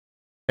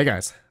Hey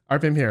guys,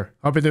 RPM here.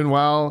 Hope you're doing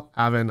well,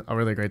 having a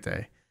really great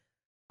day.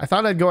 I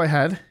thought I'd go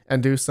ahead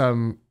and do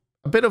a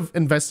bit of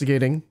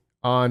investigating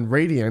on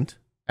Radiant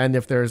and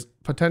if there's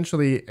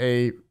potentially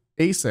a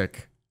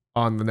ASIC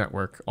on the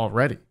network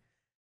already.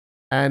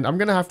 And I'm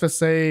gonna have to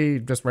say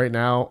just right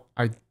now,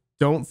 I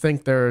don't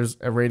think there's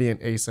a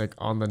Radiant ASIC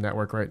on the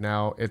network right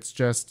now. It's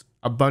just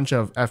a bunch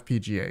of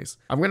FPGAs.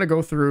 I'm gonna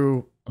go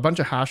through a bunch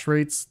of hash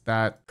rates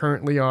that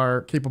currently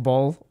are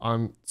capable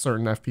on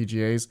certain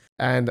FPGAs.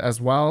 And as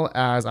well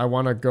as I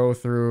wanna go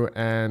through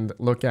and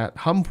look at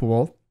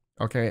Humpool,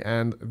 okay,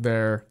 and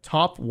their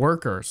top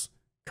workers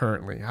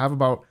currently. I have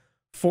about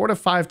 4 to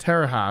 5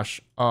 terahash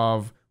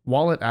of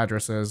wallet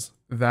addresses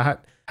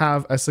that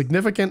have a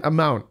significant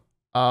amount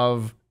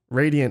of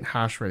Radiant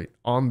hash rate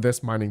on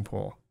this mining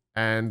pool.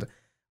 And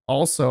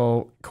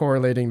also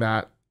correlating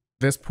that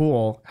this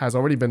pool has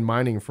already been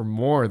mining for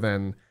more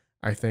than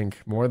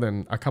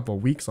a couple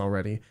weeks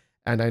already.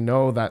 And I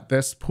know that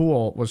this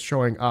pool was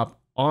showing up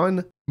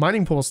on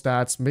mining pool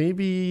stats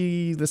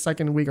maybe the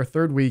second week or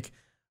third week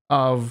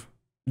of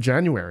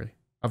January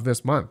of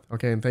this month.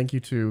 Okay, and thank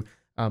you to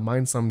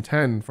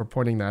MineSum10 for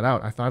pointing that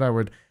out. I thought I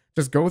would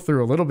just go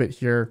through a little bit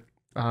here.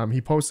 He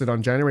posted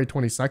on January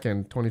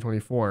 22nd,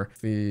 2024,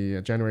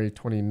 the January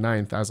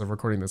 29th as of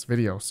recording this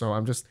video. So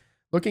I'm just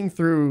looking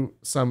through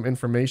some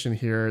information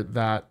here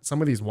that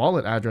some of these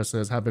wallet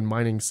addresses have been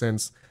mining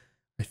since,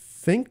 I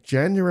think,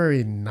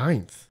 January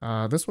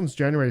 9th. This one's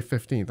January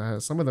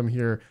 15th. Some of them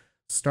here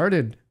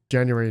started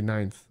January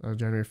 9th,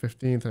 January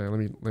 15th.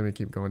 Let me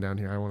keep going down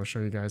here. I want to show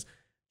you guys.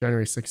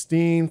 January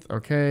 16th.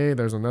 Okay,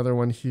 there's another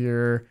one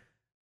here.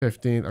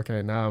 15th.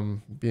 Okay, now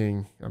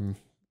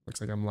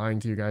looks like I'm lying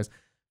to you guys.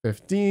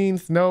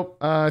 15th. Nope.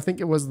 I think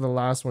it was the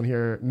last one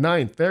here.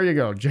 9th. There you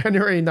go.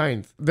 January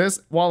 9th. This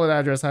wallet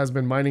address has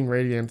been mining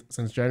Radiant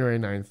since January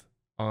 9th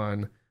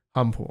on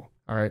Humpool.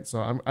 All right. So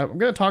I'm going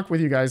to talk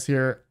with you guys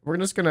here. We're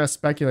just going to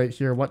speculate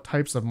here what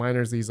types of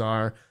miners these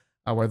are,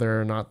 whether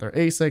or not they're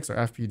ASICs or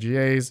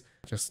FPGAs.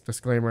 Just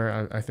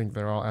disclaimer, I think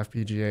they're all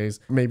FPGAs.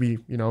 Maybe,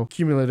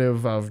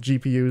 cumulative of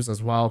GPUs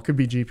as well. Could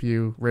be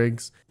GPU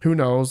rigs. Who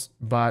knows?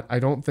 But I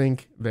don't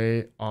think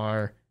they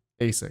are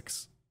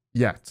ASICs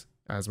yet.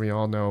 As we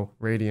all know,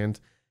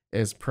 Radiant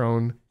is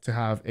prone to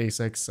have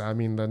ASICs. I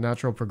mean, the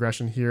natural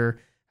progression here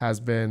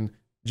has been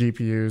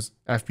GPUs,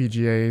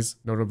 FPGAs,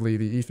 notably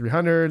the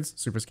E300s,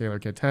 Superscalar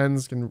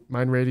K10s can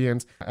mine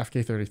Radiant,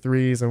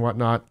 FK33s and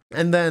whatnot,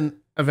 and then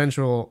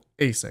eventual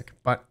ASIC.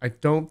 But I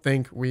don't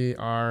think we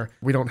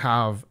don't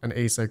have an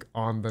ASIC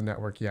on the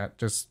network yet,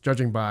 just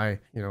judging by,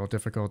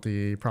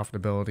 difficulty,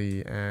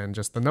 profitability, and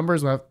just the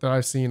numbers that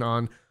I've seen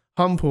on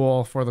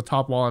Humpool for the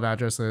top wallet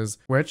addresses,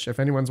 which, if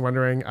anyone's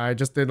wondering, I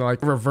just did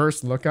like a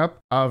reverse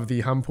lookup of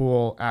the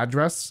Humpool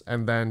address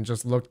and then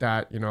just looked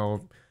at,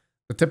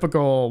 the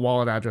typical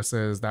wallet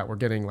addresses that were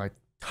getting like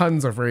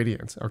tons of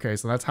Radiant. Okay,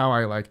 so that's how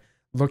I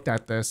looked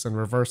at this and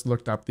reverse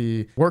looked up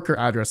the worker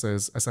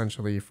addresses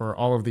essentially for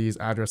all of these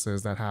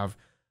addresses that have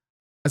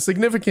a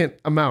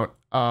significant amount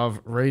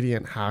of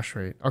Radiant hash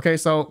rate. Okay,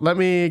 so let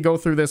me go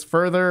through this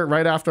further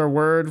right after a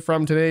word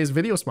from today's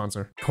video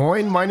sponsor,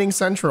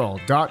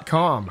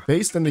 CoinMiningCentral.com.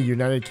 Based in the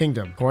United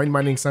Kingdom, Coin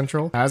Mining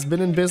Central has been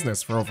in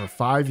business for over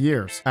 5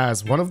 years.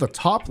 As one of the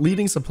top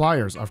leading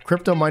suppliers of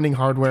crypto mining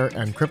hardware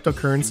and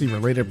cryptocurrency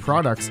related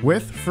products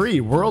with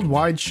free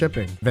worldwide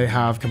shipping, they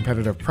have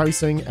competitive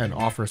pricing and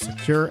offer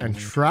secure and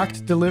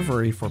tracked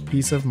delivery for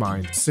peace of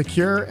mind.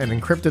 Secure and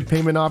encrypted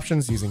payment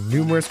options using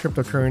numerous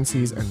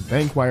cryptocurrencies and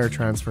bank wire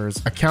transfers,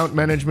 account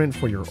management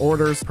for your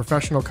orders,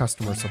 professional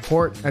customer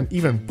support, and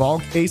even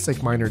bulk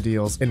ASIC miner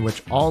deals in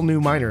which all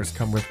new miners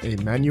come with a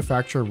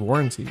manufacturer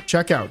warranty.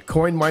 Check out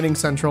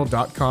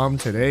CoinMiningCentral.com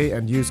today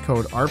and use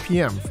code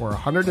RPM for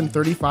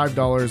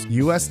 $135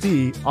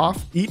 USD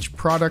off each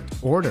product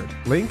ordered.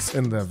 Links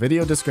in the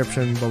video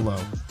description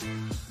below.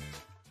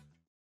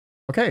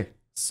 Okay,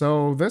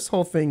 so this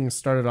whole thing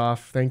started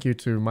off, thank you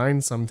to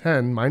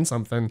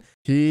MineSum10,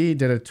 he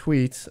did a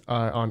tweet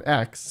on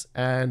X,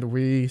 and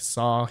we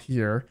saw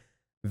here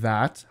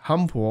that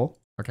Humpool,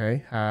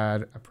 okay,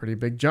 had a pretty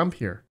big jump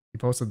here. He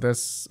posted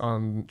this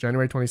on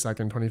January 22nd,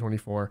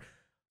 2024.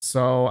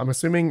 So I'm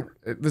assuming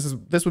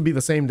this would be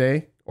the same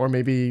day, or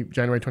maybe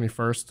January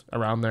 21st,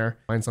 around there.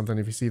 MineSum10,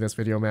 if you see this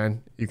video,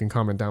 man, you can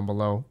comment down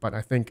below. But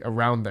I think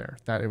around there,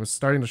 that it was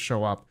starting to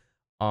show up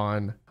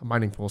on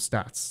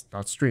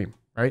miningpoolstats.stream,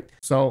 right?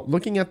 So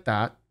looking at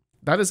that,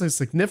 that is a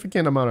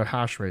significant amount of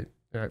hash rate,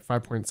 at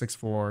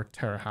 5.64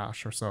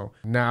 terahash or so.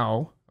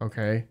 Now,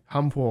 okay,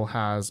 Humpool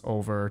has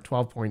over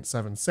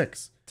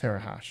 12.76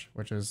 terahash,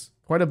 which is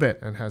quite a bit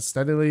and has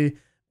steadily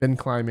been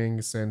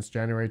climbing since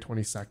January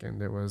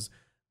 22nd. It was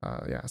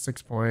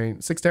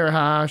 6.6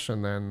 terahash,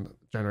 and then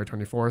January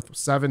 24th was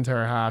 7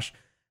 terahash,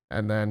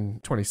 and then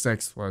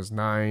 26th was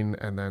 9,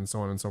 and then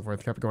so on and so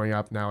forth. Kept going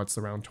up. Now it's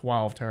around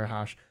 12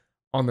 terahash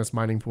on this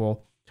mining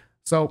pool.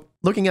 So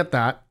looking at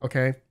that,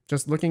 okay,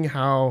 just looking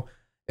how,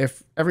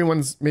 if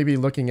everyone's maybe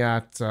looking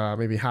at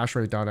maybe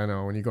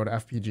hashrate.no, when you go to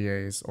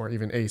FPGAs or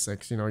even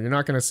ASICs, you're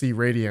not going to see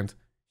Radiant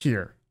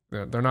here.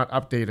 They're not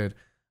updated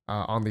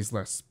on these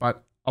lists.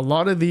 But a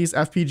lot of these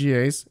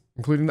FPGAs,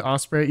 including the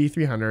Osprey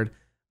E300,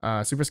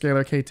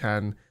 Superscalar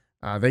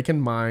K10, they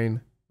can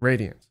mine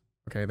Radiant.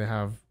 Okay, they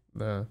have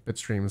the bit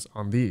streams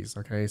on these.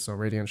 Okay, so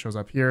Radiant shows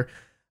up here.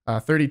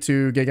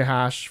 32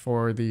 gigahash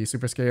for the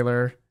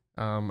Superscalar.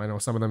 I know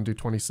some of them do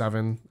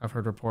 27. I've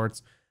heard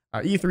reports.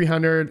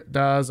 E300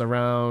 does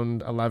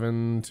around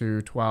 11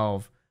 to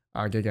 12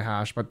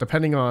 gigahash, but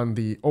depending on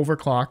the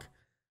overclock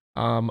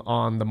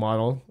on the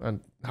model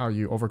and how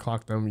you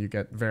overclock them, you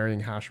get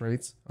varying hash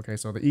rates. Okay,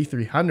 so the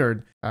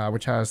E300,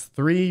 which has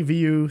 3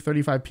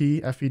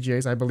 VU35P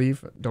FPGAs, I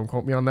believe. Don't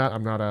quote me on that.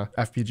 I'm not a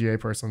FPGA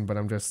person, but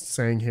I'm just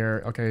saying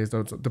here, okay,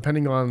 so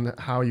depending on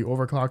how you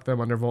overclock them,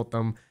 undervolt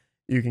them,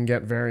 you can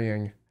get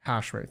varying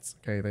hash rates.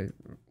 Okay,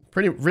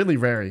 they really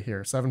vary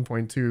here,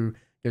 7.2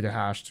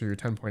 gigahash to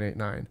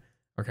 10.89.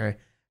 Okay,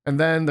 and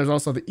then there's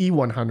also the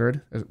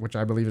E100, which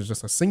I believe is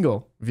just a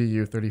single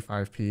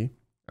VU35P.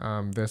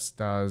 This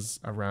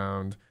does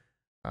around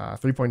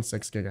 3.6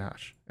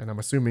 gigahash, and I'm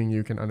assuming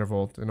you can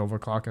undervolt and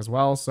overclock as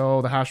well,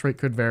 so the hash rate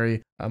could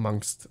vary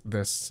amongst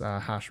this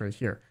hash rate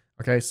here.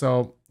 Okay,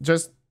 so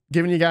just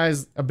giving you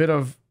guys a bit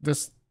of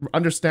this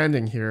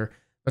understanding here,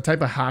 the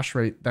type of hash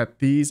rate that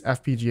these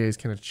FPGAs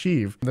can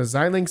achieve. The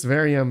Xilinx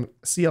Varium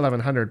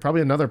C1100,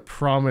 probably another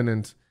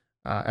prominent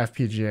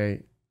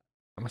FPGA.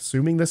 I'm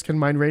assuming this can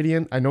mine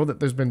Radiant. I know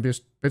that there's been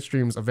bit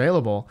streams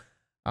available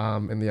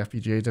in the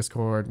FPGA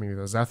Discord, maybe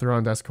the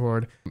Zetheron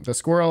Discord. The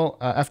Squirrel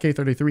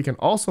FK33 can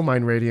also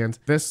mine Radiant.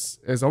 This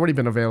has already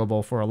been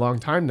available for a long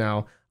time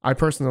now. I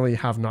personally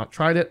have not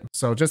tried it.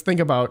 So just think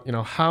about, you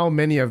know, how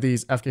many of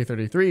these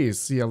FK33s,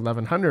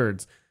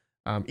 C1100s,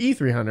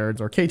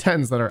 E300s, or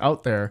K10s that are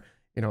out there,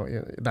 you know,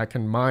 that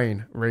can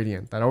mine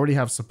Radiant, that already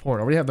have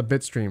support, already have the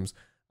bit streams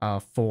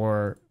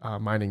for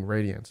mining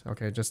Radiant.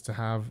 Okay, just to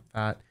have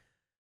that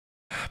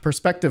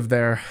perspective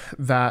there,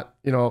 that,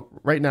 you know,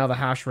 right now the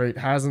hash rate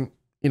hasn't,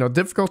 you know,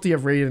 difficulty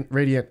of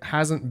Radiant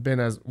hasn't been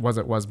as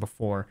it was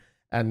before,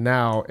 and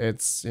now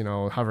it's, you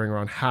know, hovering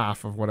around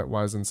half of what it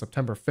was in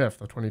September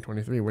 5th of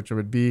 2023, which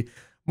would be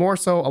more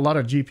so a lot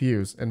of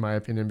GPUs, in my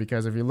opinion,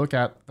 because if you look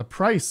at the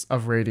price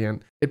of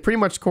Radiant, it pretty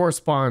much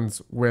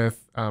corresponds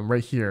with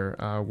right here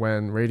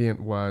when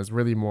Radiant was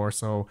really more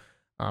so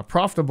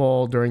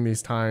profitable during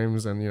these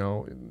times. And, you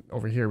know,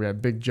 over here we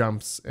had big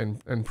jumps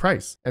in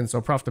price, and so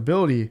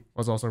profitability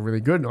was also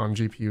really good on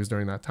GPUs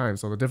during that time.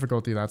 So the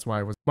difficulty, that's why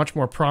it was much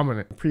more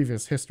prominent in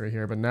previous history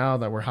here. But now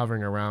that we're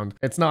hovering around,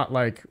 it's not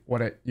like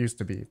what it used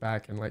to be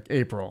back in like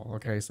April.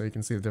 Okay, so you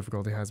can see the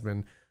difficulty has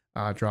been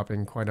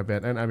dropping quite a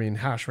bit. And I mean,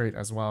 hash rate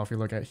as well, if you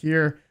look at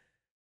here,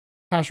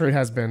 hash rate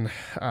has been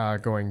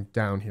going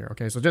down here.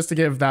 Okay, so just to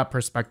give that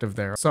perspective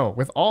there. So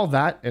with all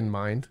that in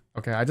mind,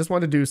 okay, I just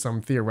want to do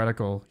some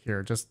theoretical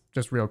here, just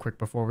real quick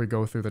before we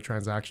go through the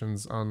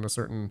transactions on the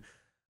certain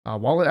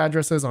wallet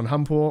addresses on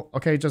Humpool.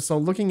 Okay, just so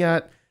looking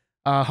at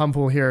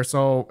Humpool here,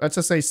 so let's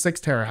just say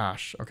 6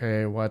 terahash.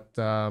 Okay, what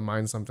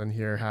Mine Something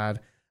here had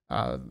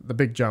the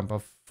big jump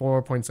of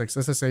 4.6.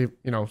 Let's just say,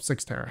 you know,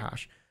 6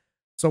 terahash.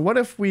 So what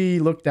if we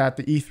looked at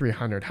the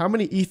E300? How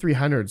many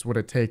E300s would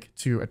it take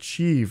to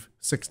achieve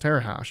 6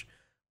 terahash?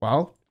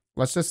 Well,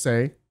 let's just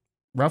say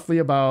roughly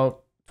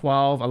about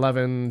 12,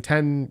 11,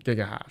 10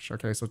 gigahash.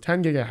 Okay, so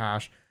 10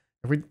 gigahash,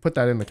 if we put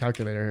that in the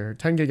calculator here,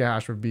 10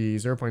 gigahash would be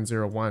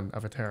 0.01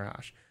 of a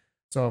terahash.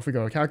 So if we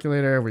go to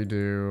calculator, we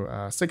do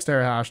 6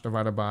 terahash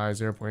divided by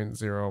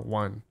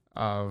 0.01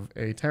 of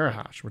a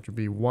terahash, which would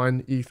be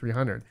 1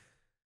 E300.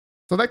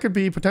 So that could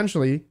be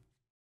potentially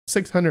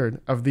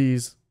 600 of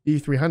these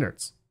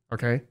E300s.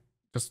 Okay,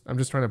 I'm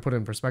just trying to put it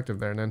in perspective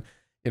there. And then,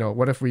 you know,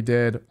 what if we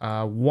did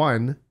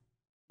 1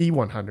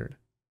 E100,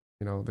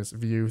 you know, this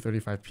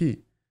VU35P?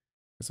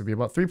 This would be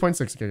about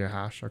 3.6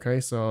 gigahash. Okay,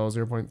 so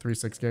 0.36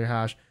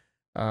 gigahash,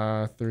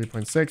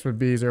 3.6 would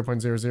be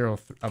 0.00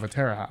 of a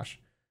terahash.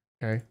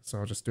 Okay,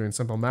 so just doing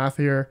simple math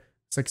here,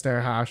 6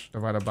 terahash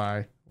divided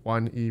by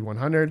 1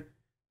 E100,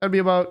 that'd be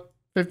about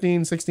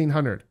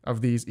 1600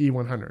 of these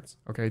E100s,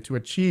 okay, to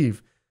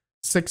achieve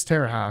 6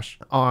 terahash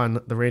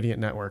on the Radiant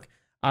network.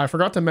 I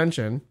forgot to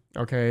mention,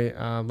 okay,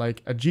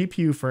 like a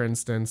GPU, for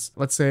instance,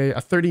 let's say a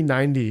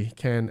 3090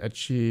 can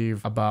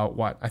achieve about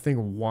what? I think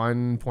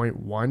 1.1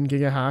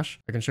 gigahash.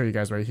 I can show you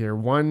guys right here,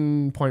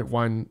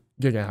 1.1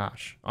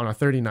 gigahash on a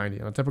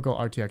 3090, on a typical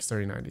RTX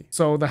 3090.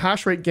 So the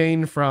hash rate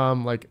gain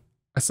from like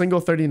a single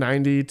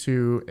 3090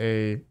 to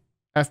a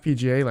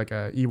FPGA, like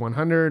a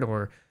E100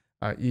 or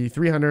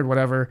E300,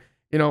 whatever,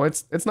 you know,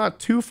 it's not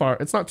too far.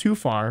 It's not too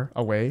far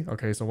away.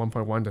 Okay, so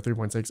 1.1 to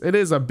 3.6. It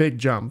is a big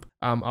jump.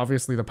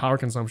 Obviously, the power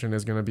consumption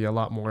is going to be a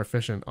lot more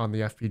efficient on the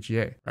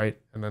FPGA, right?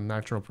 And then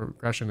natural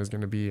progression is going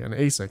to be an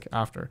ASIC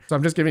after. So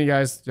I'm just giving you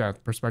guys,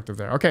 perspective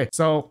there. Okay,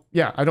 so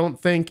yeah, I don't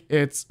think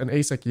it's an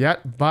ASIC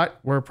yet, but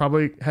we're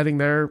probably heading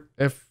there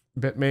if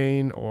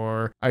Bitmain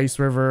or Ice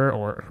River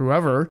or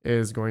whoever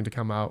is going to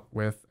come out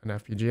with an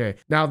FPGA.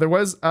 Now, there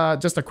was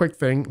just a quick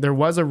thing. There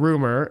was a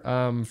rumor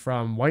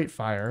from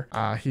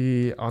Whitefire.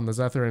 He, on the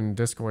Zetheron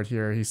Discord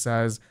here, he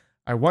says,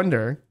 I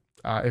wonder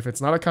if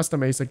it's not a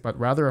custom ASIC, but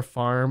rather a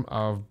farm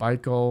of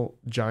Baikel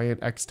Giant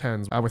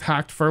X10s with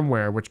hacked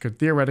firmware, which could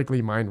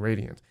theoretically mine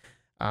Radiant.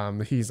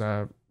 He's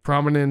a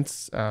prominent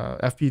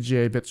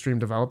FPGA bitstream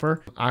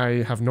developer.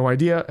 I have no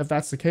idea if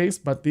that's the case,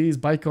 but these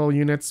Baikel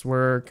units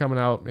were coming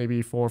out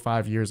maybe 4 or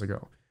 5 years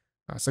ago,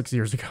 6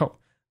 years ago.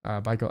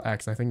 Baikel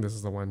X, I think this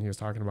is the one he was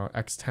talking about,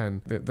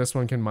 X10. This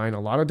one can mine a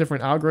lot of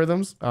different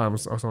algorithms.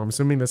 So I'm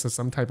assuming this is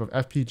some type of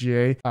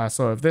FPGA.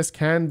 So if this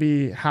can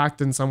be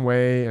hacked in some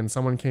way and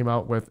someone came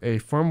out with a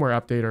firmware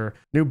update or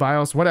new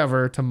BIOS,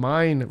 whatever, to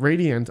mine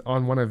Radiant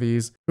on one of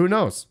these, who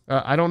knows?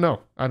 I don't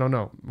know.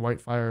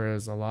 Whitefire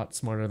is a lot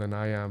smarter than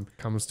I am when it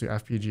comes to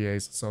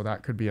FPGAs, so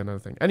that could be another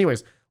thing.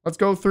 Anyways, let's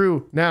go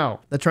through now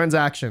the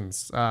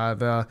transactions,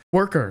 the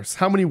workers.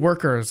 How many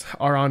workers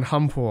are on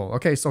Humpool?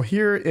 Okay, so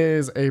here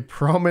is a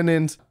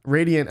prominent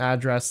Radiant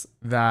address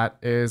that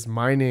is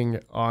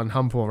mining on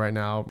Humpool right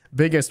now.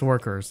 Biggest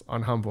workers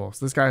on Humpool.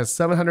 So this guy has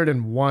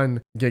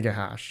 701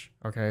 gigahash.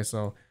 Okay,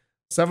 so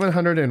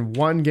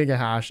 701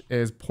 gigahash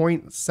is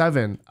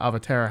 0.7 of a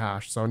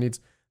terahash. So it needs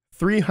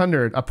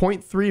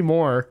 0.3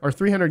 more, or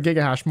 300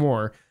 gigahash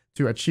more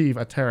to achieve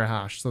a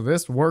terahash. So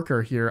this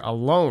worker here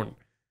alone,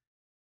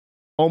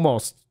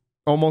 almost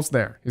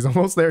there. He's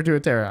almost there to a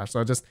terahash.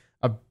 So just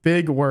a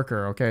big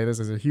worker. Okay, this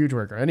is a huge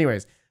worker.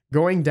 Anyways,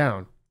 going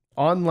down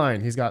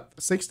online, he's got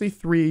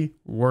 63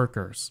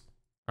 workers.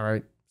 All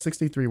right,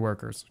 63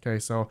 workers. Okay,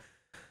 so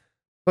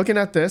looking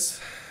at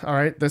this, all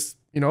right, this,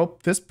 you know,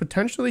 this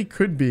potentially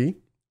could be,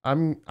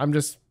 I'm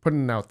just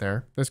putting it out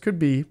there, this could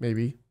be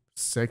maybe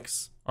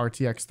 6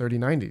 RTX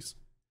 3090s.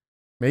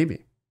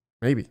 Maybe.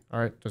 All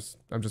right,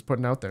 I'm just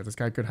putting out there. This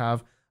guy could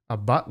have a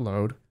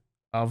buttload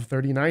of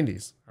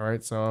 3090s. All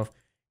right, so if,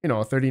 you know,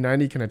 a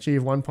 3090 can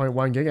achieve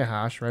 1.1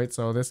 gigahash, right?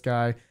 So this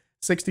guy,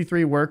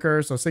 63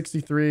 workers, so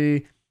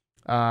 63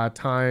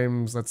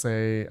 times, let's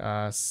say,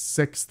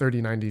 6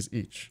 3090s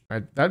each,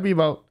 right? That'd be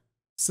about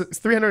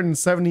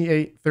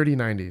 378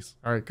 3090s.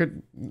 All right,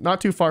 could, not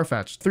too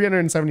far-fetched,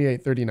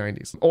 378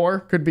 3090s,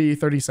 or could be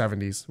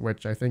 3070s,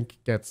 which I think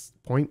gets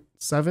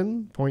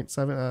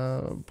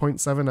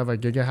 0.7 of a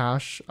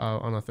gigahash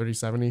on a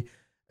 3070.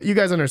 You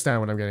guys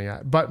understand what I'm getting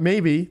at, but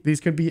maybe these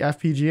could be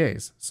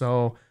FPGAs.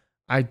 So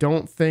I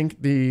don't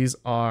think these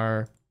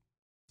are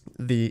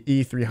the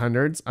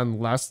E300s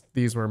unless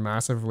these were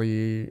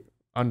massively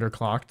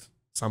underclocked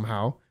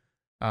somehow.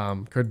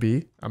 Could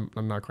be, I'm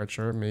not quite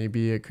sure.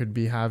 Maybe it could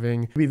be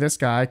having, maybe this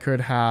guy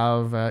could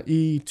have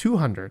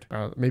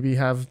E200, maybe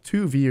have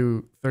two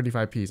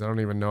VU35Ps. I don't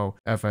even know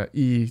if a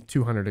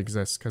E200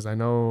 exists, because I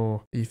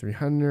know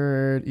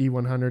E300,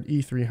 E100,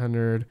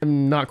 E300.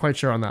 I'm not quite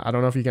sure on that. I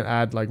don't know if you can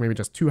add like maybe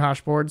just two hash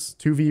boards,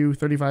 two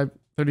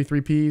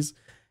VU33Ps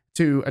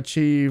to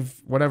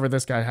achieve whatever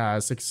this guy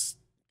has, 6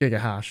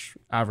 gigahash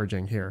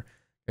averaging here.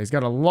 He's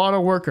got a lot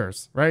of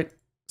workers, right?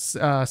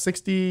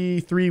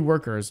 63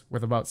 workers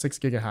with about 6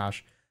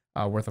 gigahash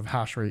worth of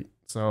hash rate.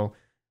 So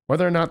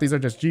whether or not these are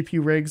just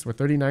GPU rigs with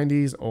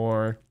 3090s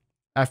or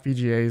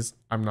FPGAs,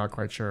 I'm not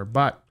quite sure.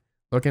 But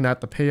looking at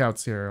the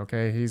payouts here,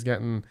 okay, he's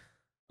getting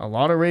a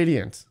lot of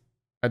Radiant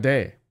a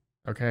day.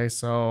 Okay,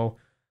 so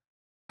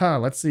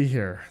let's see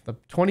here. The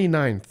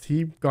 29th,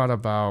 he got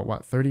about,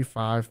 what,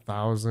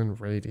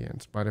 35,000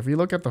 Radiant. But if you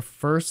look at the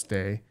first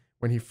day,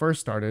 when he first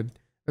started,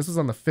 this was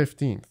on the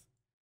 15th.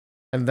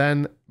 And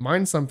then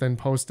Mind Something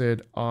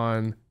posted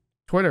on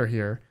Twitter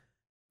here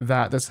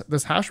that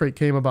this hash rate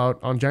came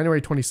about on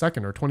January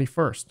 22nd or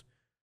 21st.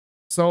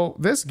 So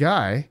this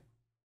guy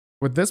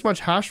with this much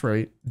hash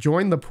rate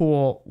joined the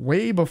pool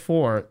way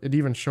before it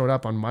even showed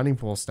up on mining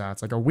pool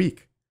stats, like a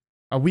week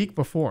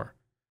before.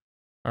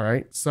 All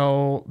right.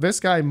 So this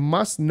guy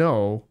must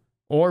know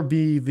or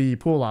be the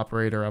pool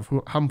operator of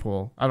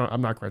Humpool.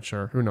 I'm not quite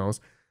sure. Who knows?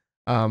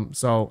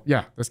 So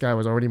yeah, this guy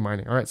was already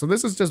mining. All right, so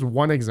this is just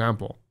one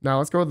example. Now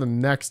let's go to the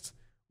next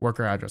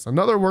worker address.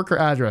 Another worker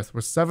address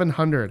with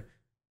 700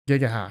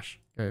 gigahash.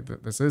 Okay,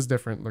 this is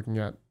different looking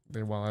at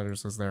the wall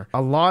addresses there.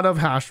 A lot of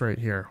hash rate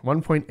here,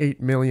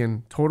 1.8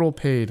 million total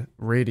paid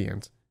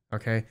Radiant.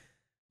 Okay,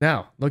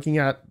 now looking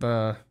at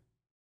the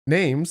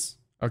names,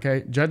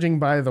 okay, judging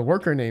by the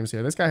worker names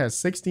here, this guy has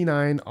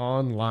 69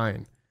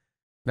 online.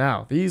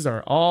 Now, these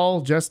are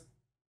all just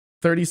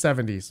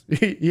 3070s.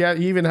 He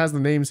even has the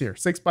names here.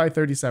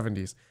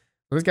 6x3070s.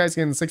 So this guy's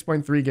getting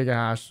 6.3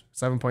 gigahash,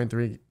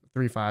 7.335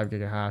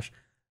 gigahash,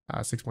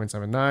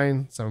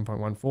 6.79,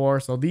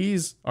 7.14. So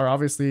these are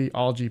obviously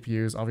all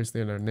GPUs.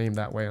 Obviously they're named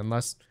that way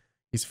unless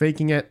he's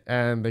faking it,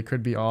 and they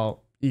could be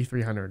all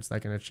E300s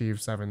that can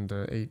achieve 7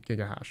 to 8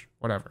 gigahash,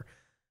 whatever.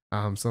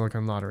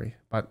 Silicon Lottery.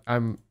 But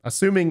I'm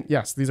assuming,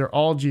 yes, these are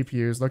all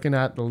GPUs. Looking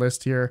at the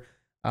list here,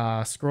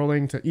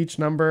 scrolling to each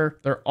number,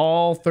 they're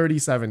all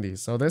 3070s.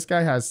 So this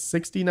guy has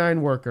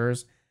 69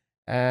 workers.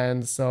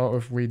 And so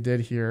if we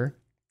did here,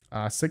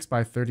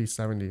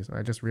 6x3070s,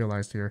 I just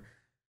realized here,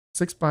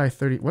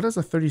 6x30, what does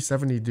a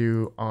 3070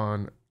 do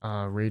on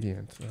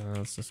Radiant?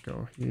 Let's just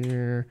go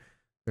here,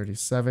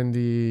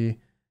 3070.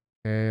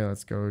 Okay,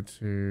 let's go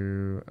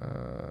to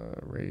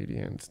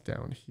Radiant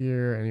down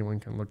here. Anyone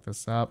can look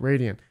this up.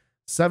 Radiant,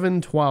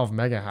 712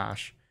 mega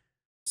hash.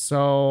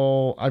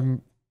 So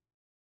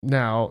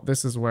now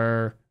this is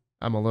where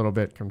I'm a little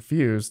bit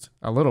confused,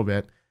 a little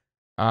bit.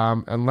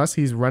 Unless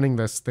he's running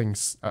this thing,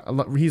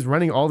 he's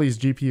running all these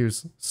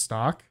GPUs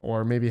stock,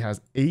 or maybe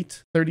has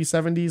 8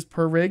 3070s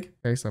per rig.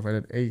 Okay, so if I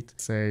did 8,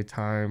 say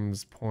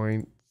times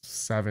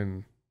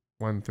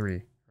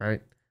 0.713,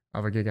 right,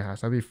 of a gigahash,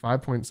 that'd be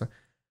 5.7.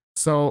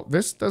 So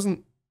this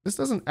doesn't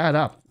add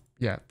up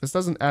yet. This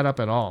doesn't add up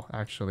at all,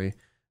 actually.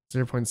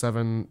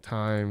 0.7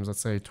 times, let's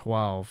say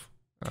 12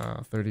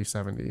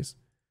 3070s,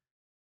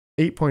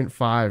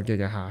 8.5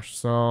 gigahash.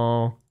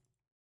 So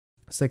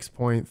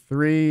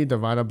 6.3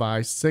 divided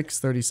by 6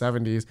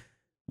 3070s,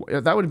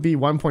 that would be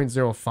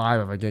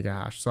 1.05 of a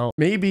gigahash. So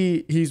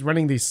maybe he's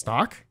running these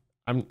stock.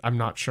 I'm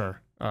not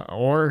sure.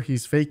 Or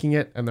he's faking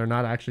it and they're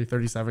not actually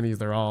 3070s,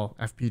 they're all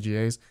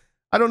FPGAs.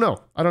 I don't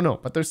know.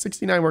 But there's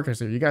 69 workers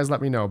here. You guys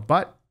let me know.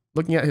 But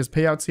looking at his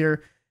payouts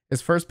here,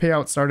 his first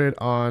payout started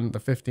on the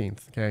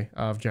 15th, okay,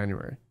 of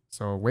January.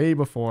 So way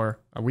before,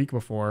 a week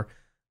before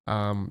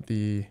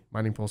the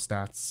mining pool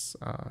stats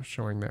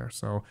showing there.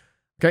 So,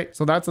 okay,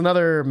 so that's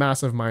another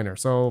massive miner.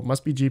 So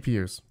must be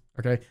GPUs,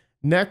 okay?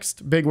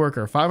 Next big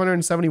worker,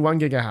 571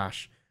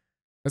 gigahash.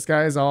 This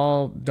guy is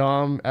all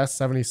DOM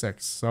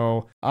S76.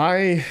 So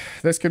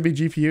this could be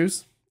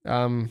GPUs.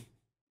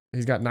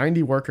 He's got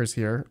 90 workers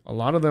here. A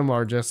lot of them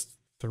are just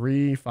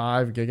 3,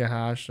 5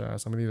 gigahash.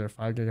 Some of these are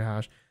 5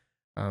 gigahash,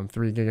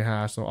 3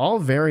 gigahash. So all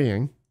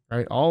varying,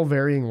 right? All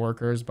varying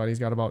workers, but he's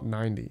got about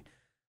 90.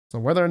 So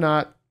whether or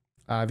not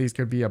these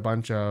could be a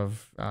bunch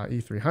of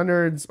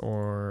E300s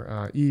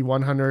or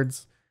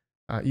E100s,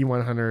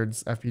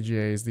 E100s,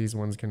 FPGAs, these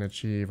ones can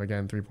achieve,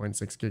 again, 3.6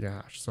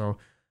 gigahash. So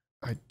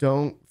I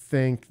don't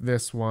think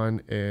this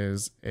one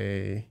is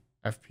a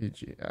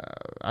FPGA.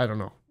 I don't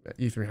know,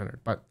 E300,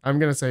 but I'm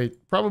going to say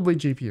probably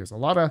GPUs. A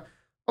lot of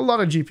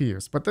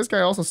GPUs. But this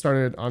guy also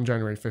started on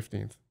January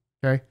 15th.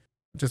 Okay.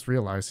 Just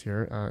realized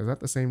here, is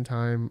that the same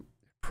time?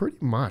 Pretty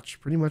much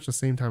the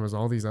same time as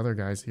all these other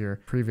guys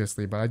here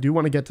previously. But I do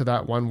want to get to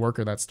that one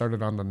worker that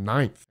started on the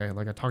 9th, okay,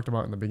 like I talked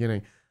about in the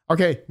beginning.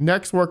 Okay,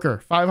 next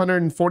worker,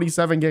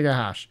 547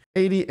 gigahash,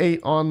 88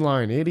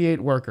 online,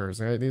 88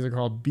 workers. Right? These are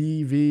called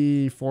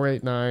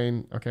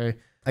BV489. Okay.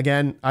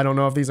 Again, I don't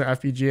know if these are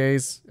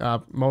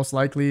FPGAs, most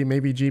likely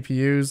maybe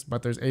GPUs,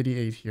 but there's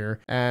 88 here.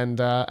 And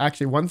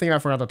actually, one thing I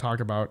forgot to talk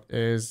about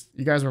is,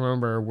 you guys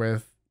remember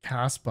with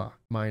Caspa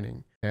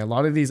mining. Okay, a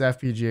lot of these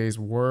FPGAs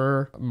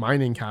were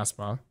mining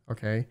Caspa.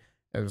 Okay,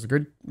 it was a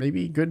good,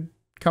 maybe good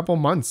couple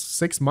months,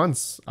 6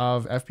 months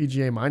of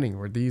FPGA mining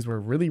where these were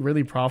really,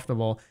 really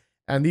profitable,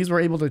 and these were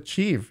able to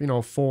achieve,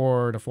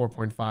 4 to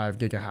 4.5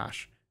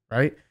 gigahash,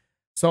 right?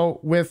 So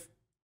with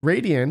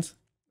Radiant,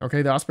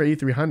 okay, the Osprey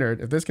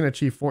E300, if this can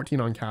achieve 14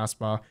 on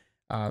Caspa,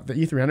 the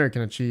E300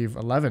 can achieve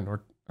 11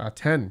 or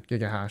 10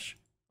 gigahash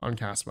on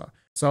Caspa.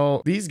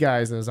 So these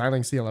guys, the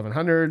Xilinx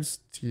C1100s,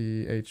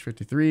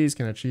 TH53s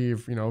can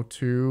achieve,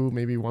 2,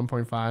 maybe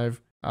 1.5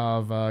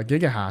 of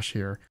gigahash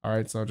here. All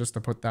right, so just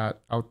to put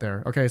that out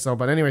there. Okay, so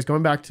but anyways,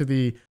 going back to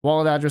the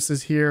wallet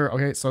addresses here.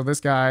 Okay, so this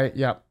guy,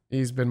 yep,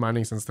 he's been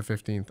mining since the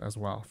 15th as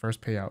well.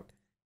 First payout,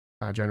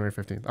 January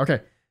 15th.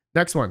 Okay,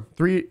 next one,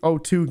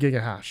 302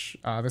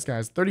 gigahash. This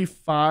guy's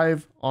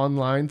 35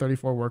 online,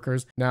 34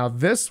 workers. Now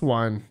this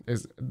one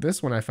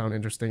I found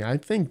interesting. I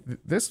think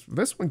this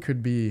one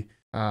could be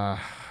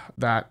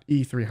that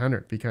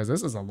E300, because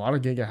this is a lot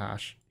of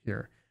gigahash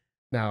here.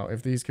 Now,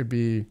 if these could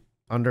be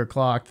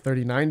underclocked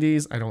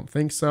 3090s, I don't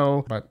think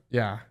so, but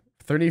yeah,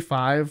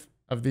 35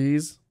 of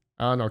these.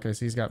 No, okay,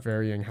 so he's got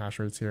varying hash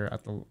rates here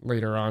at the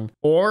later on.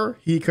 Or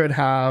he could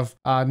have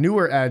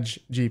newer edge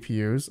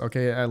GPUs,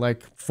 okay,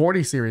 like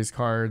 40 series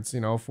cards,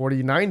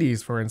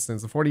 4090s, for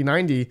instance. The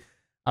 4090,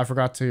 I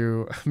forgot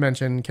to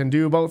mention, can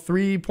do about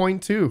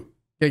 3.2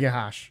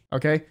 gigahash,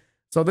 okay?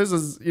 So this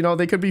is,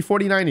 they could be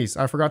 4090s.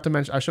 I forgot to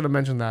mention, I should have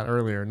mentioned that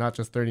earlier, not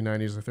just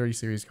 3090s or 30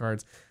 series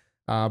cards.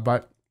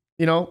 But,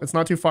 it's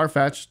not too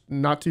far-fetched,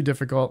 not too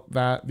difficult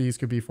that these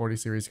could be 40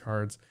 series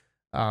cards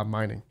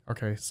mining.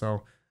 Okay,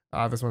 so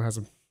this one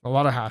has a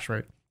lot of hash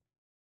rate.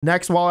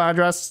 Next wallet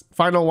address,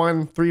 final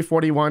one,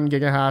 341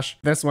 gigahash.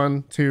 This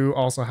one too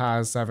also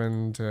has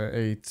 7 to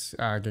 8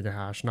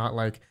 gigahash, not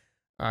like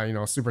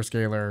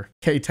Superscaler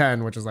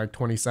K10, which is like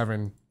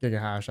 27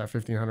 gigahash at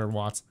 1500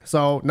 watts.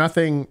 So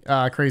nothing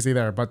crazy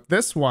there. But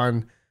this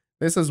one,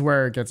 this is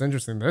where it gets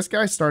interesting. This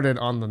guy started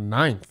on the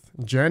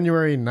 9th,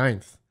 January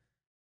 9th.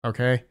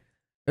 Okay.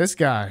 This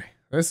guy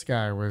was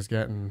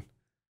getting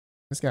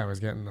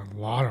a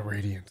lot of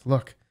Radiant.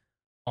 Look,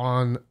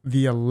 on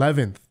the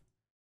 11th,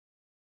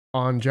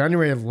 on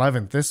January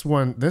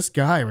 11th, this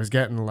guy was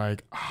getting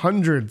like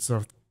hundreds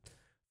of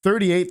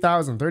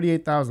 38,000,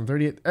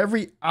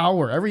 every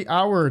hour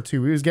or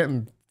two, he was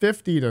getting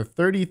 50 to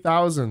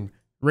 30,000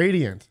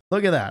 Radiant.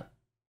 Look at that.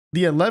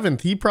 The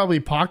 11th, he probably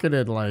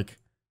pocketed like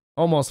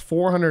almost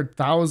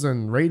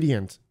 400,000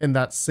 Radiant in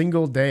that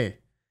single day.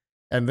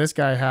 And this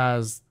guy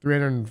has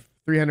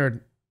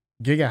 300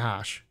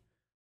 gigahash.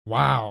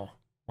 Wow.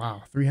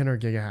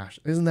 300 gigahash.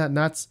 Isn't that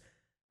nuts?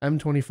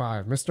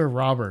 M25, Mr.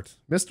 Robert.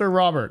 Mr.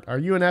 Robert, are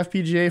you an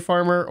FPGA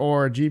farmer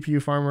or a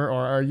GPU farmer,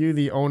 or are you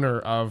the owner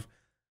of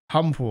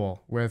Humpool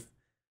with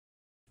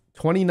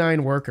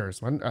 29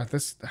 workers? I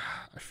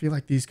feel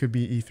like these could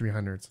be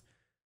E300s.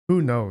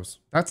 Who knows?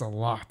 That's a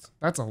lot.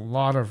 That's a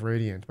lot of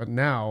Radiant. But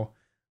now,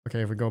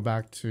 okay, if we go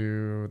back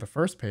to the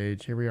first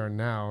page, here we are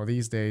now.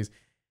 These days,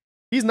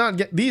 he's not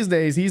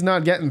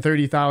getting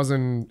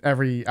 30,000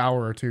 every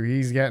hour or two.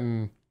 He's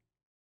getting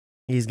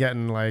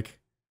like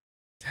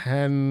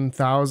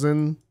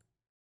 10,000,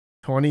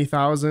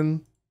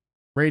 20,000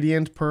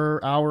 Radiant per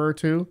hour or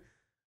two.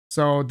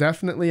 So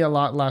definitely a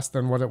lot less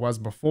than what it was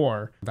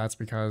before. That's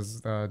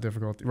because the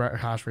difficulty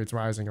hash rate's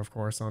rising, of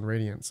course, on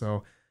Radiant.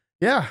 So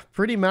yeah,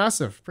 pretty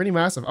massive, pretty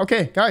massive.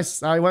 Okay,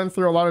 guys, I went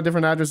through a lot of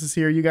different addresses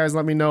here. You guys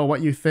let me know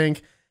what you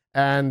think.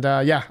 And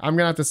yeah, I'm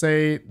gonna have to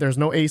say there's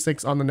no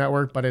ASICs on the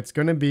network, but it's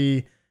gonna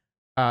be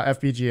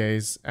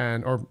FPGAs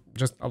or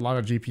just a lot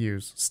of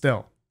GPUs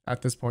still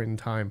at this point in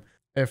time.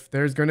 If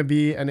there's going to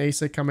be an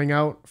ASIC coming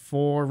out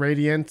for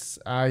Radiant,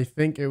 I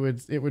think it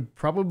would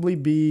probably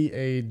be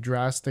a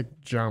drastic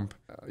jump.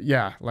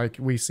 Yeah, like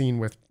we've seen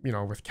with,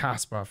 with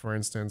Caspa, for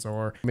instance,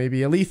 or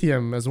maybe a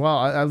Lithium as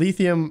well. A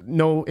Lithium,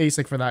 no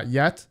ASIC for that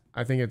yet.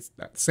 I think it's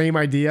that same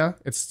idea.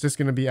 It's just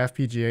going to be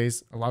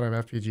FPGAs, a lot of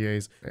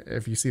FPGAs.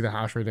 If you see the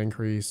hash rate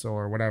increase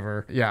or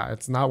whatever, yeah,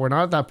 we're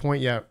not at that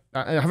point yet.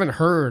 I haven't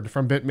heard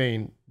from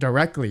Bitmain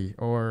directly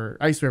or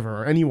Ice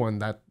River or anyone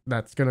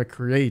that's going to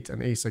create an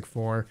ASIC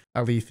for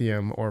a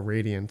Lithium or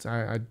Radiant.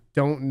 I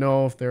don't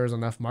know if there's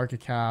enough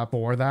market cap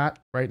for that.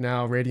 Right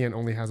now, Radiant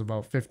only has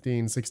about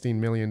 $15-16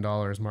 million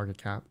market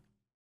cap,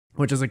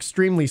 which is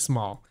extremely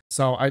small.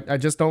 So I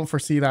just don't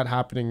foresee that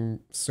happening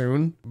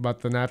soon.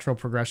 But the natural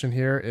progression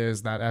here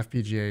is that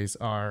FPGAs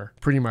are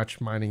pretty much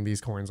mining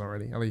these coins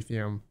already.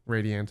 Lithium,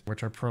 Radiant,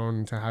 which are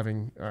prone to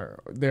having,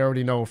 they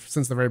already know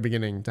since the very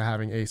beginning to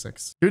having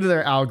ASICs due to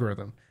their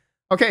algorithm.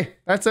 Okay,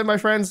 that's it, my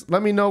friends.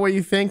 Let me know what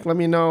you think. Let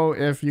me know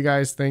if you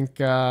guys think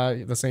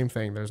the same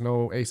thing. There's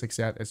no ASICs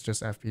yet. It's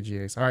just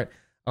FPGAs. All right,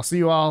 I'll see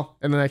you all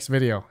in the next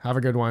video. Have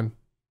a good one.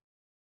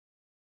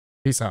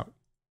 Peace out.